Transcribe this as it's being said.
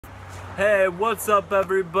Hey, what's up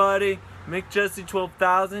everybody?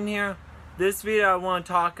 McJesse12000 here. This video I want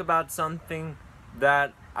to talk about something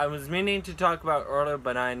that I was meaning to talk about earlier,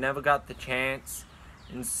 but I never got the chance.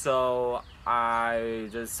 And so I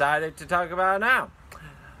decided to talk about it now.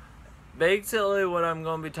 Basically what I'm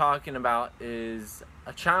going to be talking about is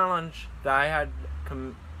a challenge that I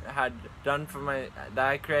had done that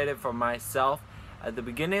I created for myself at the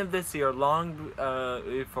beginning of this year, long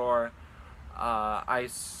before I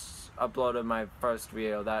uploaded my first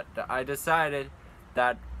video, that I decided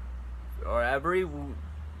that every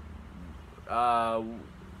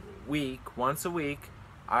week, once a week,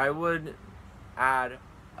 I would add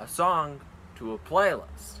a song to a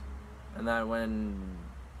playlist, and then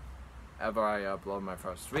whenever I upload my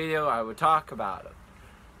first video, I would talk about it.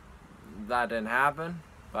 That didn't happen,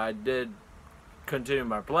 but I did continue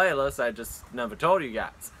my playlist. I just never told you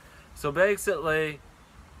guys. So basically,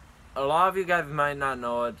 a lot of you guys might not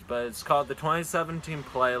know it, but it's called the 2017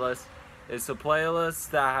 playlist. It's a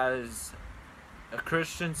playlist that has a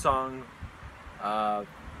Christian song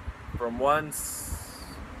from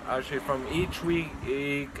each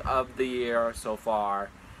week of the year so far,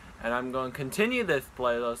 and I'm going to continue this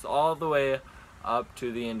playlist all the way up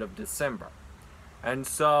to the end of December. And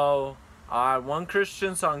so one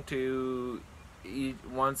Christian song to eat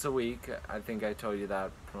once a week. I think I told you that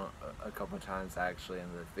a couple times actually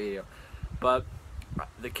in this video. But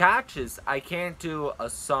the catch is I can't do a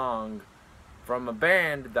song from a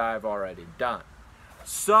band that I've already done.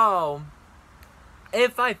 So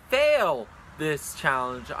if I fail this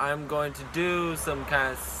challenge, I'm going to do some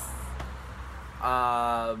kind of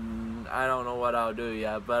I don't know what I'll do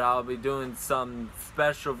yet, but I'll be doing some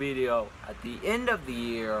special video at the end of the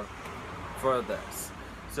year for this.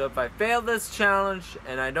 So if I fail this challenge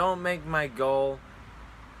and I don't make my goal,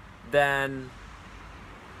 then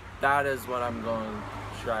that is what I'm going to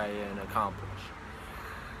try and accomplish.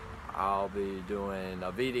 I'll be doing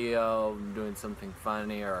a video, doing something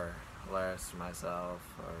funny or hilarious to myself,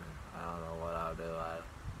 or I don't know what I'll do.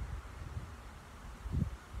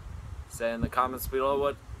 Say in the comments below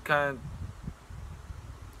what kind of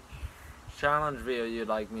challenge video you'd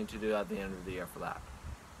like me to do at the end of the year for that.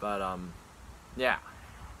 But yeah.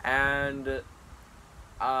 And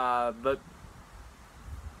but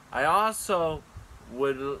I also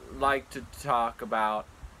would like to talk about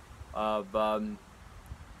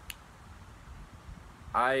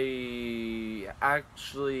I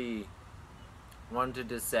actually wanted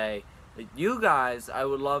to say that you guys, I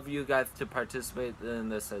would love you guys to participate in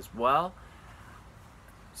this as well.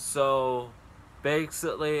 So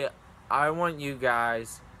basically I want you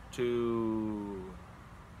guys to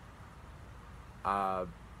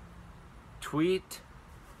tweet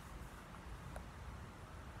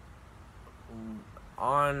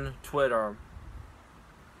on Twitter.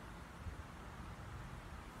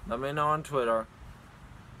 Let me know on Twitter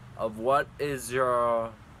of what is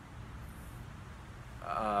your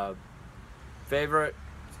favorite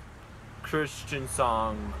Christian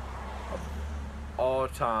song of all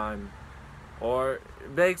time, or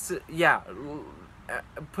yeah,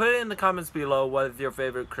 put it in the comments below what is your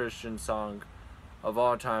favorite Christian song of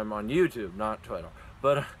all time on YouTube, not Twitter.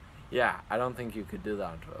 But yeah, I don't think you could do that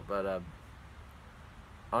on Twitter. But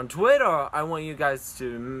on Twitter, I want you guys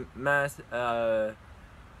to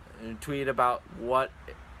tweet about what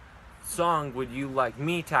song would you like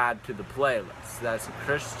me to add to the playlist. That's a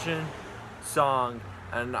Christian song,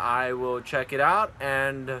 and I will check it out,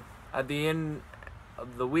 and at the end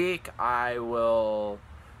of the week I will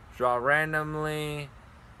draw randomly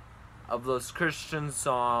of those Christian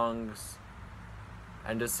songs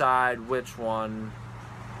and decide which one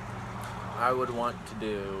I would want to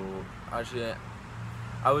do. Actually,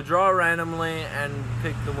 I would draw randomly and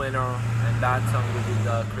pick the winner, and that song would be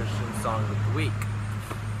the Christian song of the week.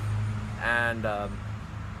 And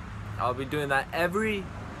I'll be doing that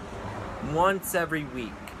once every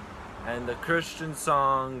week, and the Christian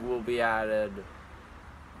song will be added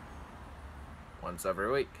once every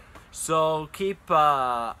week. So keep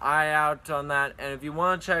eye out on that, and if you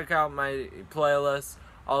want to check out my playlist,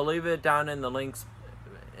 I'll leave it down in the links,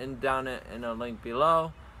 in a link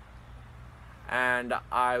below, and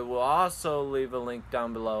I will also leave a link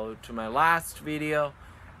down below to my last video.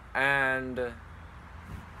 And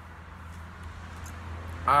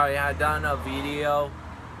I had done a video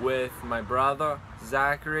with my brother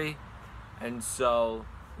Zachary, and so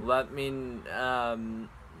let me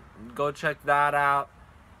go check that out.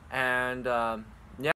 And